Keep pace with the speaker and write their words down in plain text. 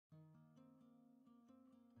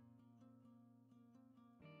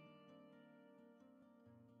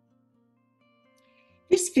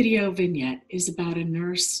This video vignette is about a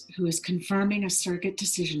nurse who is confirming a surrogate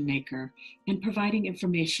decision maker and providing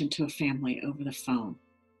information to a family over the phone.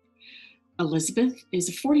 Elizabeth is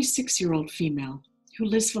a 46-year-old female who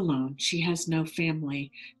lives alone. She has no family,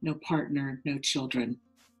 no partner, no children.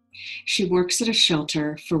 She works at a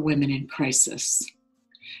shelter for women in crisis.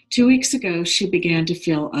 2 weeks ago, she began to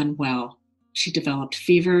feel unwell. She developed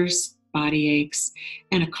fevers, body aches,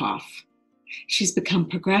 and a cough. She's become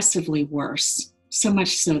progressively worse, so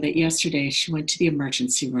much so that yesterday she went to the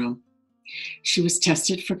emergency room. She was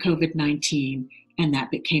tested for COVID-19, and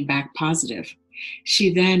that came back positive.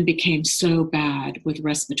 She then became so bad with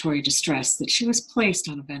respiratory distress that she was placed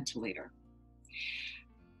on a ventilator.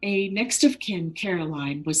 A next of kin,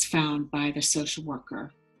 Caroline, was found by the social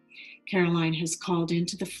worker. Caroline has called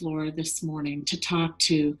into the floor this morning to talk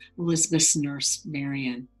to Elizabeth's nurse,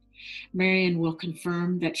 Marian. Marian will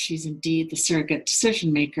confirm that she's indeed the surrogate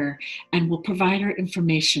decision maker and will provide her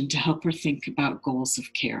information to help her think about goals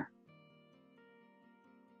of care.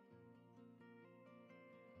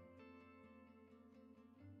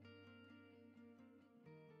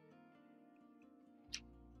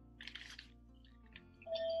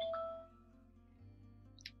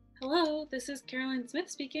 Hello, this is Caroline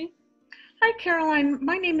Smith speaking. Hi, Caroline.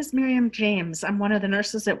 My name is Marian James. I'm one of the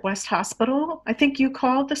nurses at West Hospital. I think you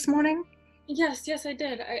called this morning? Yes, I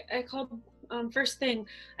did. I called first thing.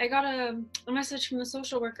 I got a message from the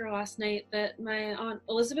social worker last night that my Aunt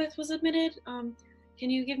Elizabeth was admitted. Can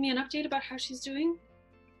you give me an update about how she's doing?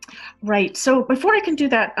 Right. So before I can do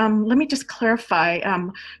that, let me just clarify.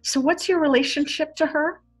 So what's your relationship to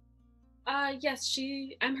her? Yes,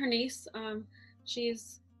 I'm her niece.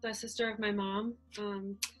 She's the sister of my mom.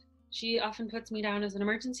 She often puts me down as an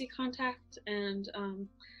emergency contact, and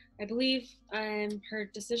I believe I'm her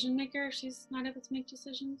decision maker. She's not able to make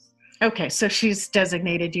decisions. Okay, so she's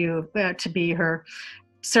designated you to be her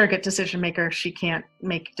surrogate decision maker. She can't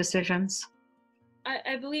make decisions?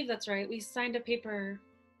 I believe that's right. We signed a paper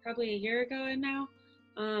probably a year ago now.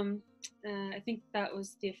 I think that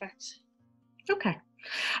was the effect. Okay.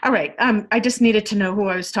 All right. I just needed to know who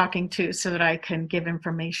I was talking to so that I can give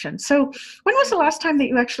information. So when was the last time that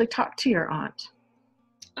you actually talked to your aunt?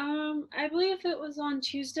 I believe it was on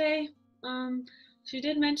Tuesday. She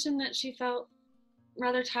did mention that she felt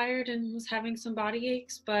rather tired and was having some body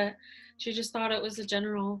aches, but she just thought it was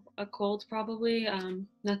a cold probably.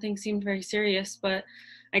 Nothing seemed very serious, but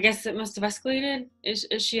I guess it must have escalated. Is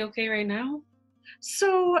she okay right now?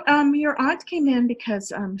 So your aunt came in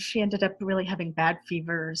because she ended up really having bad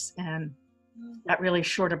fevers and got really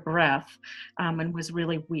short of breath and was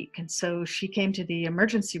really weak. And so she came to the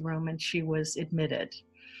emergency room and she was admitted.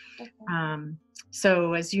 Okay.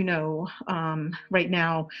 So as you know, right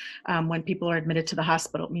now, when people are admitted to the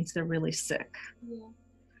hospital, it means they're really sick.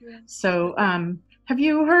 Yeah. So have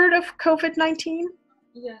you heard of COVID-19?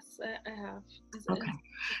 Yes, I have. Okay.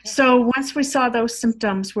 So once we saw those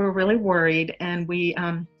symptoms, we were really worried, and we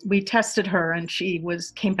tested her, and she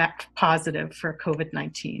came back positive for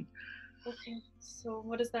COVID-19. Okay. So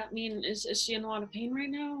what does that mean? Is she in a lot of pain right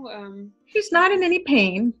now? She's not in any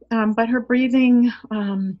pain, but her breathing,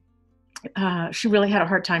 she really had a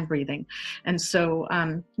hard time breathing, and so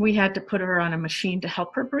we had to put her on a machine to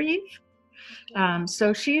help her breathe.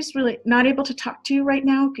 So she's really not able to talk to you right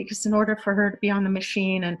now because in order for her to be on the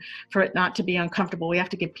machine and for it not to be uncomfortable, we have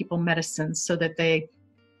to give people medicines so that they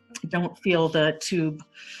don't feel the tube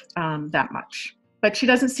that much. But she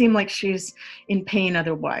doesn't seem like she's in pain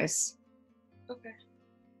otherwise. Okay.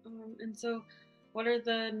 And so what are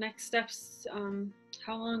the next steps?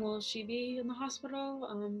 How long will she be in the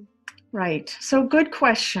hospital? Right. So good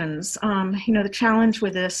questions. The challenge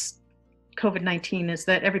with this COVID-19 is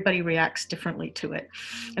that everybody reacts differently to it.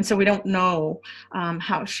 And so we don't know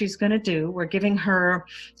how she's going to do. We're giving her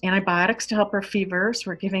antibiotics to help her fevers.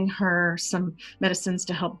 We're giving her some medicines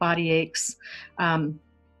to help body aches. And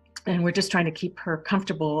we're just trying to keep her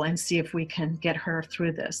comfortable and see if we can get her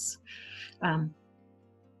through this. That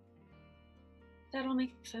all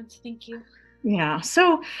makes sense. Thank you. Yeah.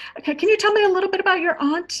 So, okay, can you tell me a little bit about your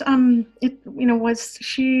aunt? Was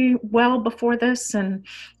she well before this and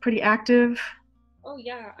pretty active? Oh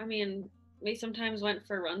yeah. I mean, we sometimes went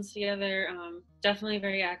for runs together. Definitely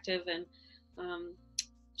very active, and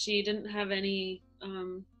she didn't have any,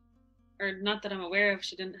 or not that I'm aware of.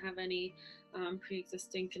 She didn't have any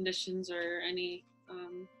pre-existing conditions or any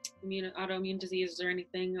autoimmune diseases or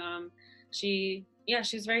anything. She's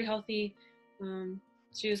very healthy.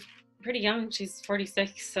 She was pretty young. She's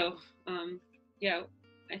 46, so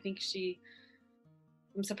I think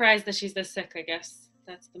I'm surprised that she's this sick. I guess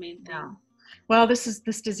that's the main thing. Yeah. Well, this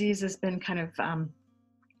disease has been kind of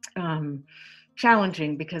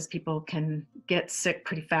challenging because people can get sick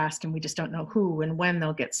pretty fast and we just don't know who and when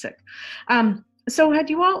they'll get sick. So had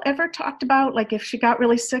you all ever talked about, like, if she got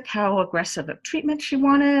really sick, how aggressive of treatment she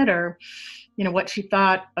wanted, or, you know, what she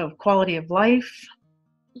thought of quality of life?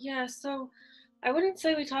 Yeah, so I wouldn't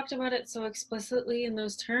say we talked about it so explicitly in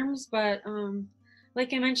those terms, but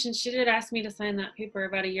like I mentioned, she did ask me to sign that paper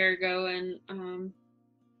about a year ago, and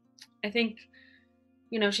I think,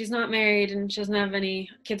 you know, she's not married and she doesn't have any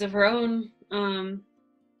kids of her own,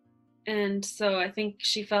 and so I think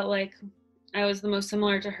she felt like I was the most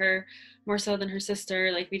similar to her, more so than her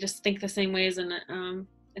sister. Like, we just think the same ways, and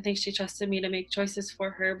I think she trusted me to make choices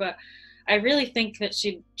for her. But I really think that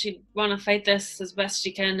she'd want to fight this as best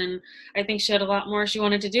she can, and I think she had a lot more she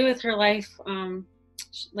wanted to do with her life.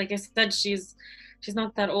 Like I said, she's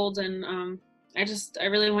not that old, and I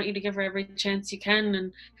really want you to give her every chance you can,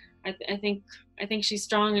 and I think she's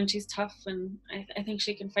strong and she's tough, and I think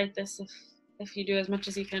she can fight this if you do as much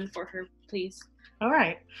as you can for her, please. All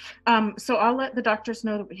right. So I'll let the doctors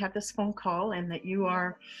know that we have this phone call and that you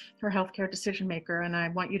are her healthcare decision maker. And I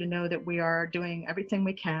want you to know that we are doing everything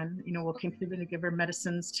we can. You know, we'll continue to give her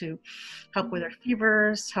medicines to help with her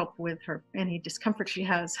fevers, help with her any discomfort she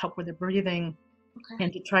has, help with her breathing,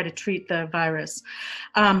 and to try to treat the virus.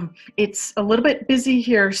 It's a little bit busy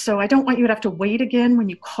here, so I don't want you to have to wait again when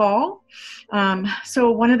you call.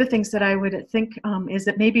 So one of the things that I would think is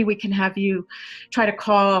that maybe we can have you try to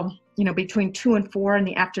call, you know, between 2 and 4 in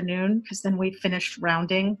the afternoon, because then we've finished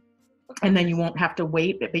rounding, and then you won't have to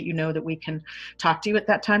wait, but you know that we can talk to you at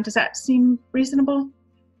that time. Does that seem reasonable?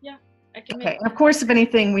 Yeah, I can. Okay. Of course, if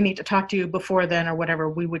anything we need to talk to you before then or whatever,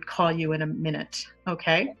 we would call you in a minute.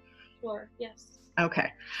 Okay? Sure. Yes.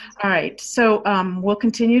 Okay. All right. So we'll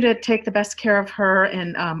continue to take the best care of her,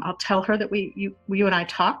 and I'll tell her that you and I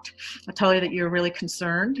talked. I'll tell her that you're really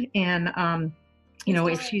concerned, and you know,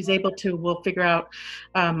 if she's able to, we'll figure out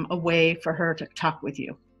a way for her to talk with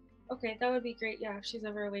you. Okay, that would be great. Yeah, if she's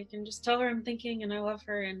ever awake, and just tell her I'm thinking and I love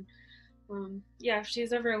her, and yeah, if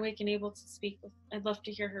she's ever awake and able to speak, I'd love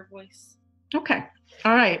to hear her voice. Okay.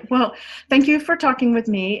 All right. Well, thank you for talking with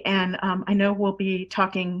me. And I know we'll be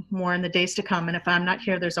talking more in the days to come. And if I'm not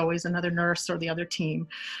here, there's always another nurse or the other team.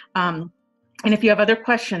 And if you have other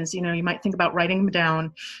questions, you know, you might think about writing them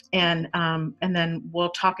down, and then we'll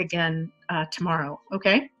talk again tomorrow.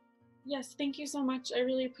 Okay? Yes, thank you so much. I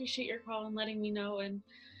really appreciate your call and letting me know and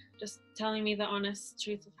just telling me the honest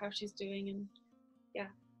truth of how she's doing. And yeah,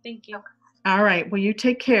 thank you. All right. Well, you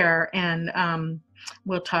take care, and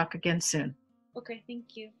we'll talk again soon. Okay,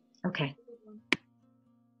 thank you. Okay.